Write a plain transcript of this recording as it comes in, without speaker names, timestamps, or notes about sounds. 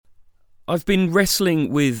I've been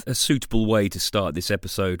wrestling with a suitable way to start this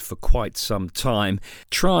episode for quite some time,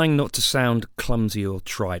 trying not to sound clumsy or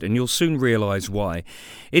trite, and you'll soon realise why.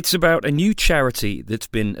 It's about a new charity that's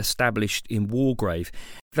been established in Wargrave.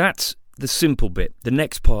 That's the simple bit. The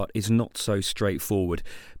next part is not so straightforward,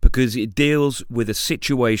 because it deals with a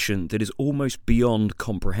situation that is almost beyond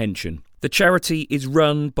comprehension. The charity is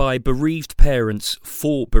run by bereaved parents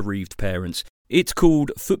for bereaved parents. It's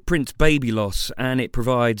called Footprints Baby Loss, and it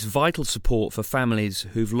provides vital support for families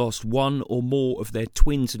who've lost one or more of their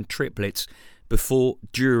twins and triplets before,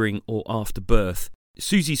 during or after birth.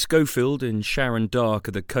 Susie Schofield and Sharon Dark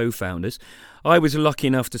are the co-founders. I was lucky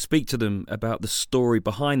enough to speak to them about the story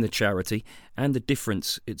behind the charity and the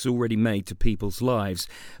difference it's already made to people's lives.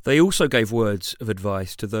 They also gave words of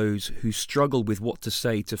advice to those who struggle with what to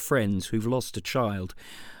say to friends who've lost a child.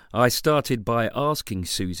 I started by asking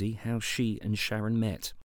Susie how she and Sharon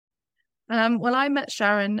met. Well, I met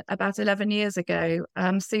Sharon about 11 years ago,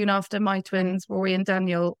 soon after my twins, Rory and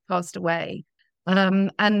Daniel, passed away.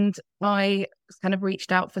 And I kind of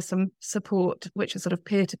reached out for some support, which is sort of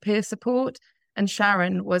peer-to-peer support. And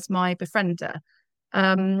Sharon was my befriender.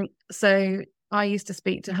 So I used to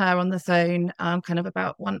speak to her on the phone kind of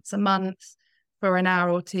about once a month for an hour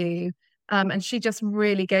or two. And she just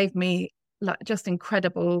really gave me just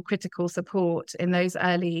incredible critical support in those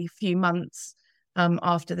early few months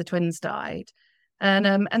after the twins died. And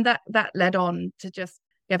that led on to just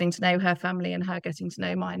getting to know her family and her getting to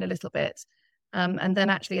know mine a little bit. And then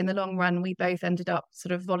actually in the long run, we both ended up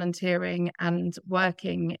sort of volunteering and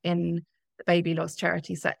working in the baby loss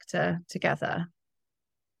charity sector together.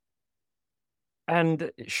 And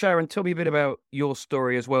Sharon, tell me a bit about your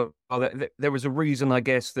story as well. There was a reason, I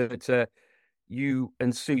guess, that you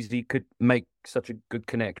and Susie could make such a good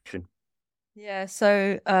connection. Yeah,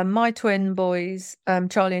 so my twin boys,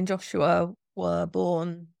 Charlie and Joshua, were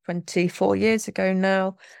born 24 years ago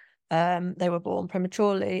now. They were born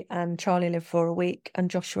prematurely, and Charlie lived for a week and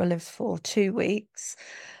Joshua lived for 2 weeks.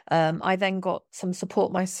 I then got some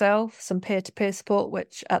support myself, some peer-to-peer support,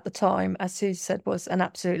 which at the time, as Susie said, was an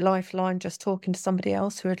absolute lifeline, just talking to somebody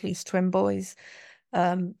else who had at least twin boys.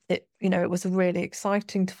 It was really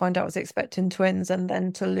exciting to find out I was expecting twins and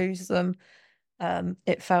then to lose them.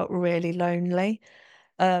 It felt really lonely.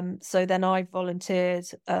 So then I volunteered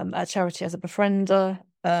at charity as a befriender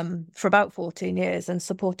for about 14 years and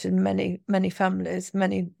supported many families,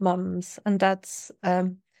 many mums and dads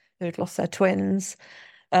who had lost their twins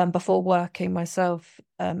before working myself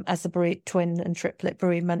as a twin and triplet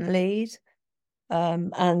bereavement lead.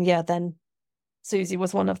 Then Susie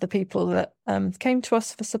was one of the people that came to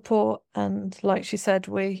us for support, and like she said,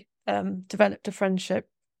 we developed a friendship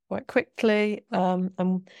quite quickly,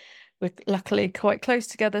 and we're luckily quite close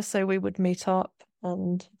together, so we would meet up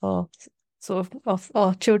and our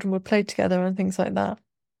children would play together and things like that.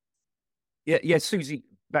 Yeah, Susie,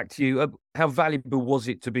 back to you. How valuable was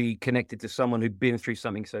it to be connected to someone who'd been through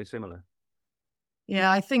something so similar?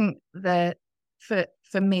 Yeah, I think that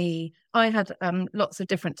for me, I had lots of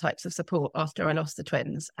different types of support after I lost the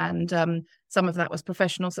twins. And some of that was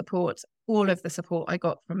professional support. All of the support I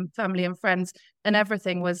got from family and friends, and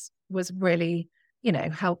everything was really,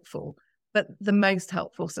 helpful. But the most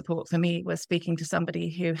helpful support for me was speaking to somebody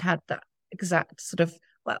who had that exact sort of,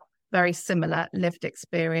 very similar lived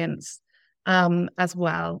experience as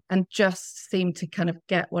well, and just seemed to kind of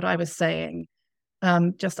get what I was saying.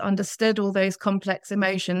 Just understood all those complex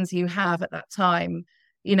emotions you have at that time.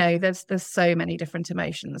 There's so many different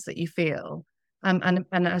emotions that you feel. And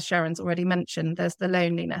as Sharon's already mentioned, there's the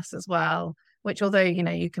loneliness as well, which although,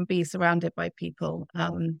 you can be surrounded by people,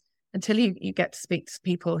 until you get to speak to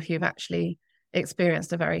people who've actually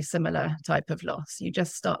experienced a very similar type of loss, you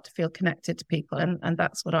just start to feel connected to people. And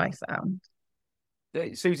that's what I found.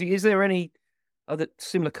 Susie, is there any other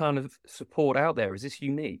similar kind of support out there? Is this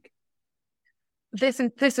unique? This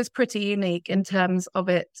is pretty unique in terms of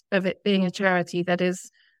it being a charity that is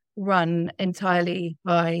run entirely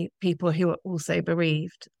by people who are also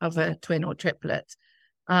bereaved of a twin or triplet.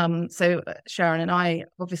 So Sharon and I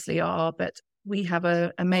obviously are, but we have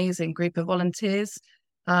an amazing group of volunteers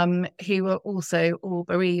who are also all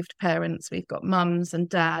bereaved parents. We've got mums and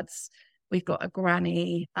dads, we've got a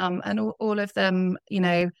granny, and all of them,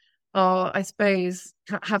 are, I suppose,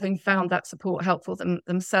 having found that support helpful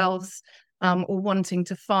themselves. Or wanting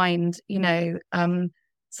to find,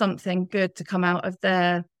 something good to come out of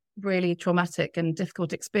their really traumatic and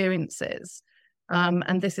difficult experiences.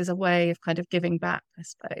 And this is a way of kind of giving back, I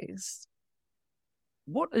suppose.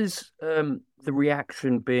 What has the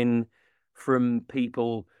reaction been from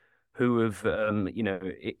people who have,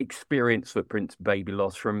 experienced footprints baby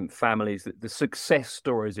loss from families, the success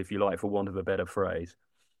stories, if you like, for want of a better phrase.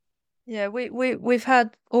 Yeah, we've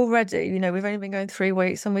had already, we've only been going 3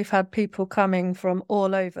 weeks and we've had people coming from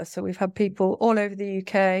all over. So we've had people all over the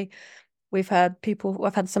UK. I've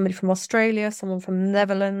had somebody from Australia, someone from the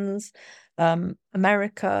Netherlands,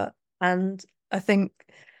 America, and I think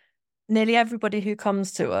nearly everybody who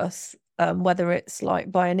comes to us, whether it's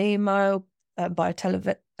like by an email, by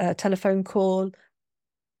a telephone call,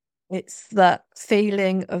 it's that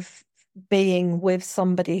feeling of being with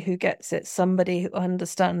somebody who gets it, somebody who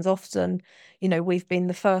understands. Often, we've been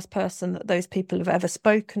the first person that those people have ever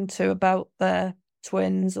spoken to about their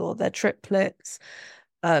twins or their triplets.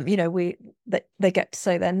 They get to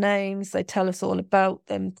say their names, they tell us all about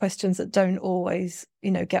them, questions that don't always,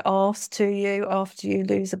 get asked to you after you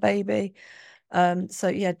lose a baby. So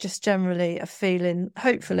yeah, just generally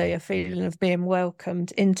hopefully a feeling of being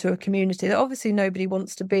welcomed into a community that obviously nobody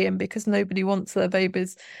wants to be in, because nobody wants their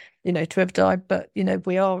babies, to have died. But,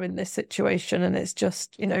 we are in this situation, and it's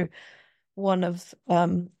just, one of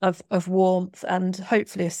warmth and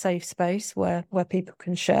hopefully a safe space where people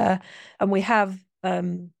can share. And we have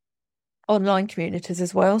online communities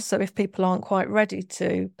as well. So if people aren't quite ready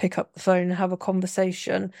to pick up the phone and have a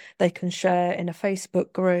conversation, they can share in a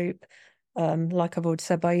Facebook group, like I've already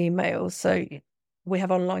said, by email. So we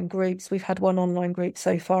have online groups. We've had one online group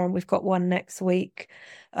so far, and we've got one next week,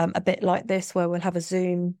 a bit like this, where we'll have a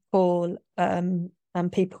Zoom call, and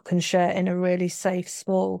people can share in a really safe,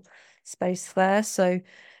 small space there. So,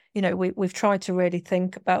 we've tried to really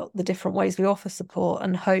think about the different ways we offer support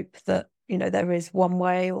and hope that, there is one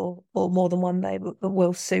way or more than one way that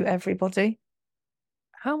will suit everybody.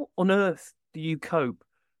 How on earth do you cope,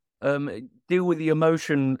 deal with the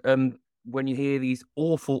emotion, when you hear these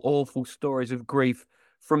awful, awful stories of grief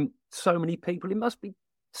from so many people? It must be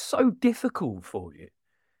so difficult for you.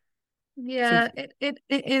 Yeah, it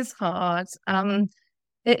is hard.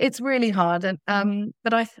 It's really hard, and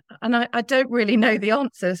but I don't really know the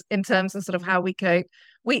answers in terms of sort of how we cope.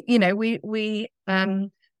 We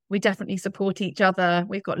definitely support each other.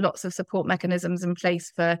 We've got lots of support mechanisms in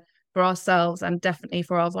place for ourselves, and definitely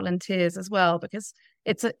for our volunteers as well, because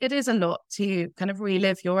it is a lot to kind of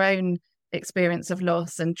relive your own experience of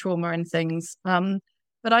loss and trauma and things.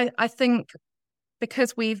 But I think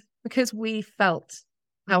because we felt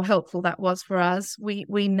how helpful that was for us,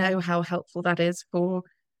 we know how helpful that is for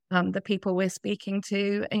the people we're speaking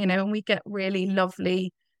to, and we get really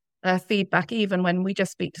lovely feedback, even when we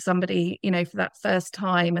just speak to somebody, for that first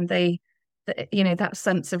time, and that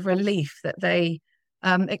sense of relief that they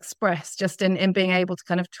express just in being able to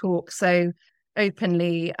kind of talk so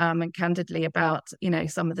openly and candidly about,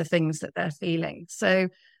 some of the things that they're feeling. So,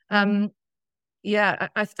 yeah,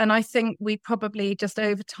 I think we probably just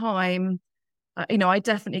over time, I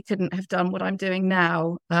definitely couldn't have done what I'm doing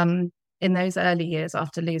now in those early years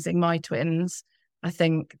after losing my twins. I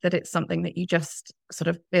think that it's something that you just sort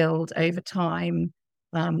of build over time,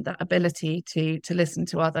 that ability to listen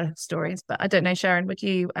to other stories. But I don't know, Sharon, would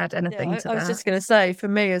you add anything to that? I was just going to say, for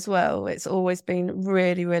me as well, it's always been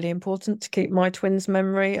really, really important to keep my twins'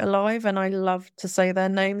 memory alive. And I love to say their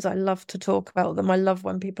names. I love to talk about them. I love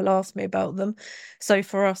when people ask me about them. So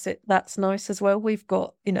for us, that's nice as well. We've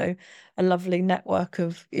got, a lovely network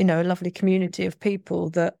of, a lovely community of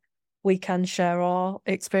people that we can share our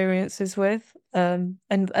experiences with. And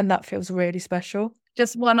that feels really special.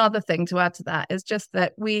 Just one other thing to add to that is just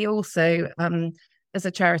that we also, as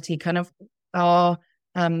a charity, kind of are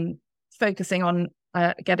focusing on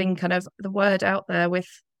getting kind of the word out there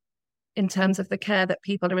in terms of the care that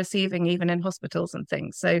people are receiving, even in hospitals and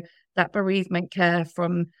things. So that bereavement care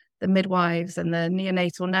from the midwives and the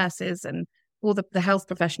neonatal nurses and all the health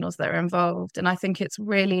professionals that are involved. And I think it's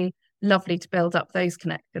really lovely to build up those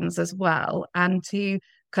connections as well, and to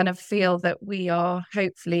kind of feel that we are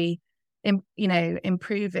hopefully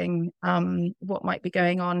improving what might be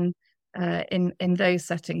going on in those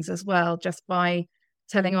settings as well, just by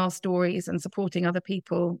telling our stories and supporting other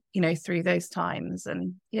people, through those times.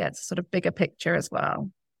 And yeah, it's a sort of bigger picture as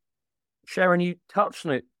well. Sharon, you touched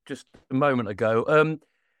on it just a moment ago.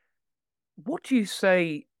 What do you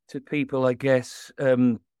say to people, I guess,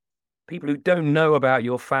 people who don't know about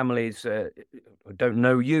your families, don't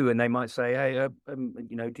know you, and they might say, hey,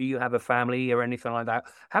 do you have a family or anything like that?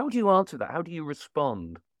 How do you answer that? How do you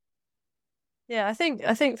respond? Yeah, I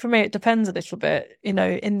think for me it depends a little bit. In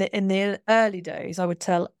the early days, I would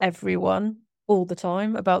tell everyone all the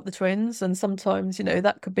time about the twins, and sometimes, you know,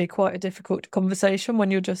 that could be quite a difficult conversation when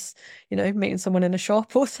you're just, you know, meeting someone in a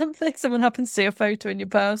shop or something. Someone happens to see a photo in your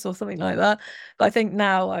purse or something like that. But I think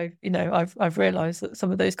now I've realised that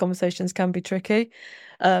some of those conversations can be tricky.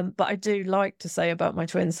 But I do like to say about my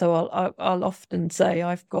twins. So I'll often say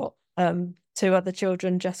I've got two other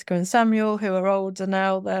children, Jessica and Samuel, who are older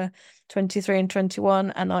now. They're 23 and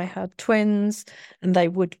 21, and I had twins, and they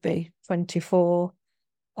would be 24.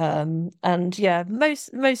 And yeah,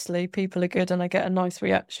 mostly people are good and I get a nice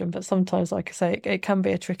reaction, but sometimes, like I say, it can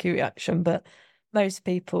be a tricky reaction, but most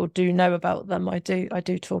people do know about them. I do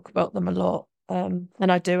talk about them a lot. And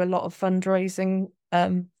I do a lot of fundraising,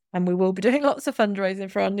 and we will be doing lots of fundraising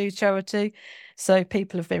for our new charity. So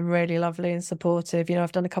people have been really lovely and supportive. You know,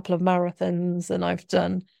 I've done a couple of marathons, and I've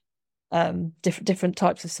done different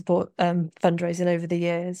types of support fundraising over the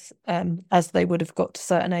years, as they would have got to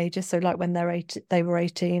certain ages. So like when they were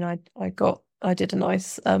 18, I did a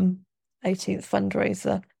nice 18th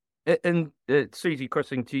fundraiser. And Susie,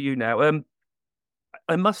 crossing to you now.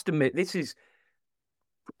 I must admit, this is,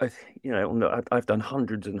 I've done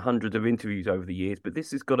hundreds and hundreds of interviews over the years, but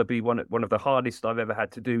this has got to be one of the hardest I've ever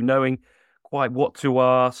had to do, knowing quite what to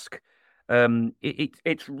ask.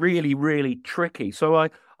 It's really, really tricky. So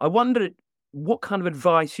I wondered what kind of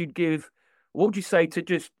advice you'd give. What would you say to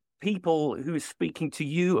just people who are speaking to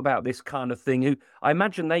you about this kind of thing, who I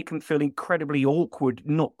imagine they can feel incredibly awkward,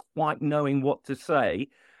 not quite knowing what to say.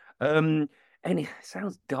 And it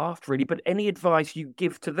sounds daft, really, but any advice you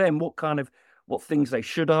give to them, what things they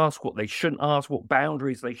should ask, what they shouldn't ask, what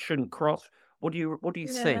boundaries they shouldn't cross. What do you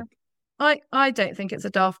think? I don't think it's a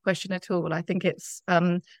daft question at all. I think it's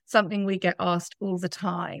something we get asked all the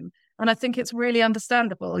time. And I think it's really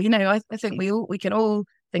understandable. You know, I think we can all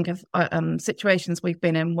think of situations we've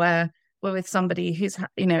been in where we're with somebody who's,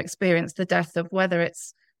 you know, experienced the death of, whether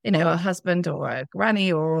it's, you know, a husband or a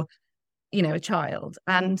granny or, you know, a child.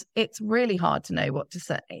 And it's really hard to know what to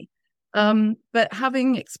say. But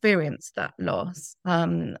having experienced that loss,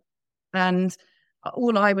 and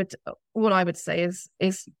all I would say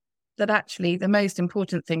is that actually the most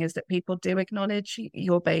important thing is that people do acknowledge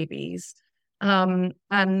your babies. And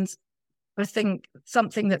I think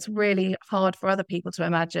something that's really hard for other people to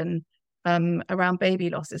imagine around baby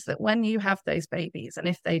loss is that when you have those babies and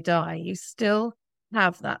if they die, you still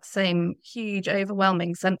have that same huge,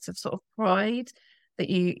 overwhelming sense of sort of pride that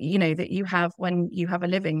you have when you have a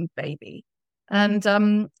living baby. And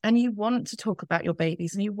you want to talk about your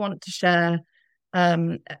babies and you want to share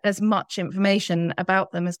as much information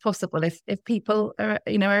about them as possible if people are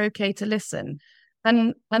okay to listen,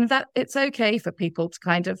 and that it's okay for people to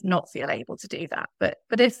kind of not feel able to do that, but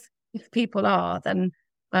if people are, then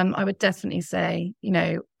I would definitely say,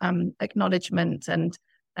 acknowledgement and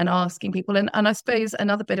asking people, and I suppose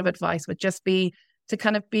another bit of advice would just be to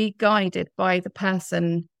kind of be guided by the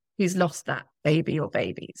person who's lost that baby or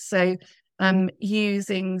babies. So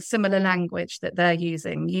using similar language that they're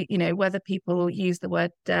using, whether people use the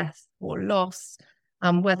word death or loss,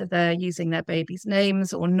 whether they're using their baby's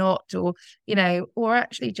names or not, or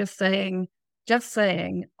actually just saying,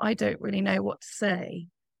 I don't really know what to say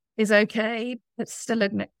is okay. It's still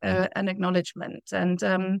an acknowledgement. And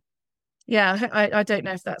I don't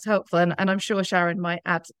know if that's helpful. And I'm sure Sharon might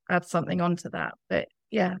add something onto that. But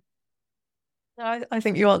yeah. I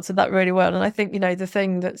think you answered that really well. And I think, the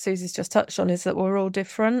thing that Susie's just touched on is that we're all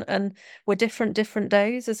different and we're different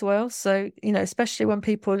days as well. So, especially when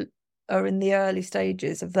people are in the early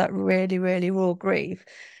stages of that really, really raw grief,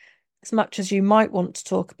 as much as you might want to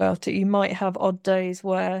talk about it, you might have odd days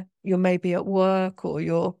where you're maybe at work or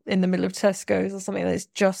you're in the middle of Tesco's or something that's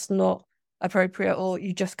just not appropriate, or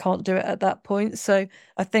you just can't do it at that point. So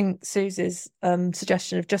I think Susie's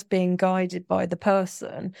suggestion of just being guided by the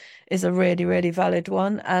person is a really, really valid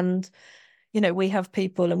one. And, we have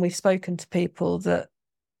people, and we've spoken to people that,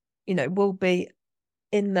 will be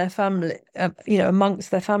in their family, amongst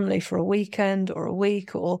their family for a weekend or a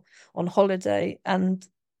week or on holiday, and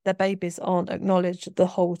their babies aren't acknowledged the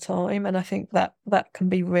whole time. And I think that can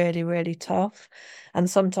be really, really tough. And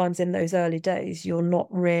sometimes in those early days, you're not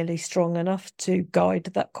really strong enough to guide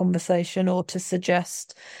that conversation or to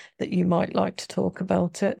suggest that you might like to talk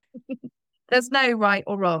about it. There's no right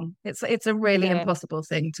or wrong. It's a really impossible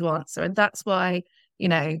thing to answer. And that's why,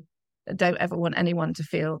 I don't ever want anyone to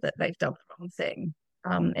feel that they've done the wrong thing.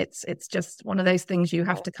 It's just one of those things you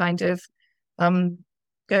have to kind of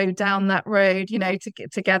go down that road, to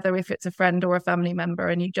get together, if it's a friend or a family member,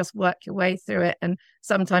 and you just work your way through it. And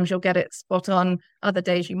sometimes you'll get it spot on. Other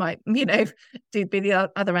days you might, be the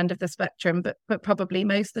other end of the spectrum, but probably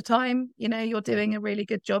most of the time, you're doing a really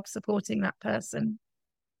good job supporting that person.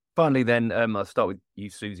 Finally, then, I'll start with you,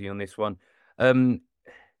 Susie, on this one.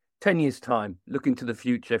 10 years' time, looking to the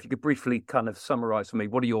future, if you could briefly kind of summarise for me,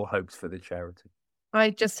 what are your hopes for the charity?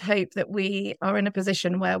 I just hope that we are in a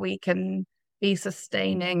position where we can be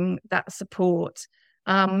sustaining that support.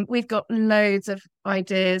 We've got loads of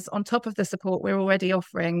ideas on top of the support we're already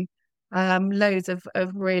offering, loads of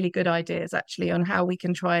really good ideas actually on how we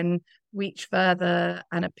can try and reach further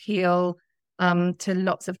and appeal to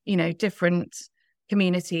lots of, different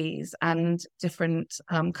communities and different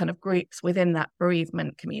kind of groups within that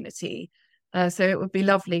bereavement community. So it would be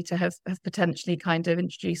lovely to have potentially kind of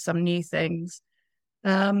introduced some new things.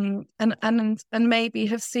 And maybe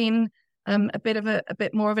have seen a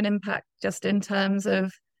bit more of an impact just in terms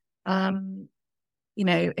of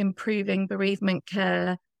improving bereavement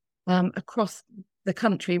care across the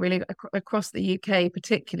country, really across the UK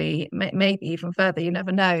particularly, maybe even further, you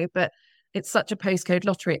never know, but it's such a postcode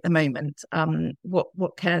lottery at the moment.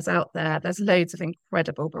 What care's out there? There's loads of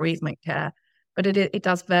incredible bereavement care, but it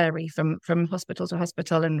does vary from hospital to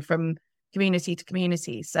hospital and from community to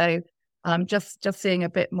community. So just seeing a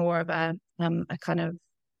bit more of a kind of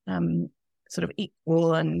sort of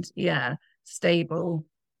equal and stable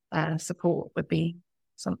support would be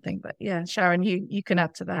something. But yeah, Sharon, you can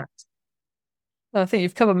add to that. I think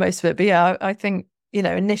you've covered most of it, but yeah, I think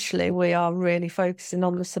initially we are really focusing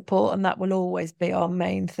on the support, and that will always be our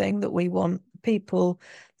main thing, that we want people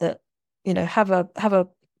that have a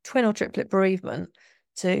twin or triplet bereavement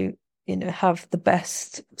to have the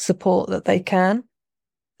best support that they can.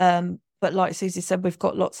 But like Susie said, we've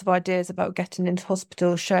got lots of ideas about getting into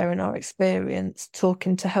hospitals, sharing our experience,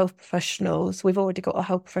 talking to health professionals. We've already got a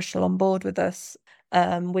health professional on board with us.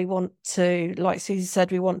 We want to, like Susie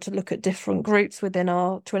said, we want to look at different groups within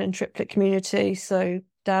our twin and triplet community. So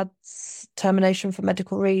dad's termination for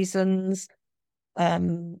medical reasons,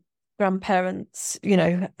 grandparents,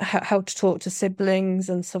 how to talk to siblings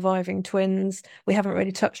and surviving twins. We haven't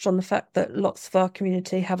really touched on the fact that lots of our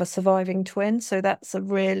community have a surviving twin. So that's a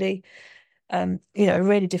really, a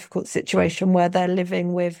really difficult situation where they're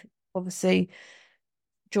living with obviously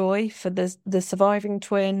joy for the surviving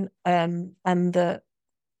twin, and the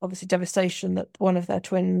obviously devastation that one of their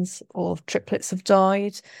twins or triplets have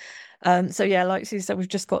died. So yeah, like Susie said, we've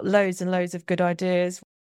just got loads and loads of good ideas.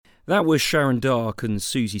 That was Sharon Dark and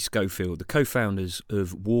Susie Schofield, the co-founders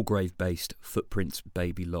of Wargrave-based Footprints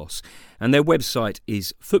Baby Loss, and their website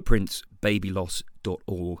is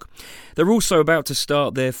footprintsbabyloss.org. They're also about to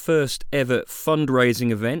start their first ever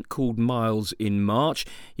fundraising event called Miles in March.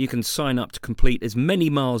 You can sign up to complete as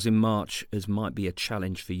many miles in March as might be a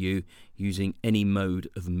challenge for you using any mode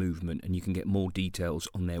of movement, and you can get more details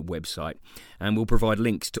on their website. And we'll provide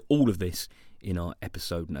links to all of this in our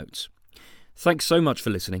episode notes. Thanks so much for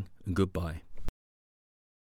listening, and goodbye.